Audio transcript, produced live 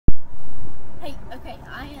Okay,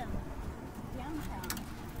 I am downtown.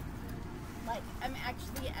 Like, I'm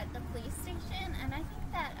actually at the police station, and I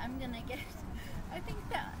think that I'm gonna get, I think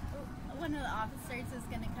that one of the officers is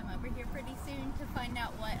gonna come over here pretty soon to find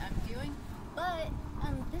out what I'm doing. But,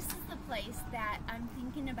 this is the place that I'm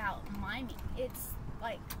thinking about miming. It's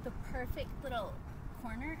like the perfect little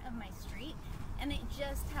corner of my street, and it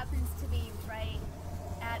just happens to be right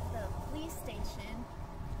at the police station,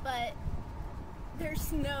 but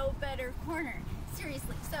there's no better corner.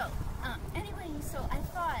 Seriously. So, anyway, so I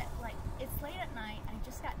thought, like, it's late at night, I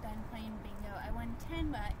just got done playing bingo, I won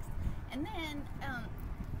 10 bucks, and then,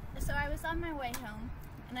 so I was on my way home,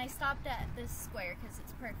 and I stopped at this square, because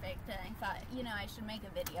it's perfect, and I thought, you know, I should make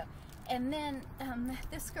a video, and then,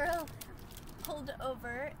 this girl pulled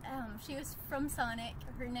over, she was from Sonic,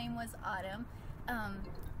 her name was Autumn,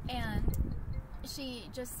 and she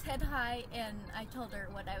just said hi, and I told her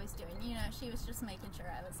what I was doing. You know, she was just making sure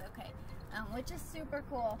I was okay, which is super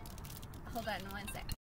cool. Hold on one sec.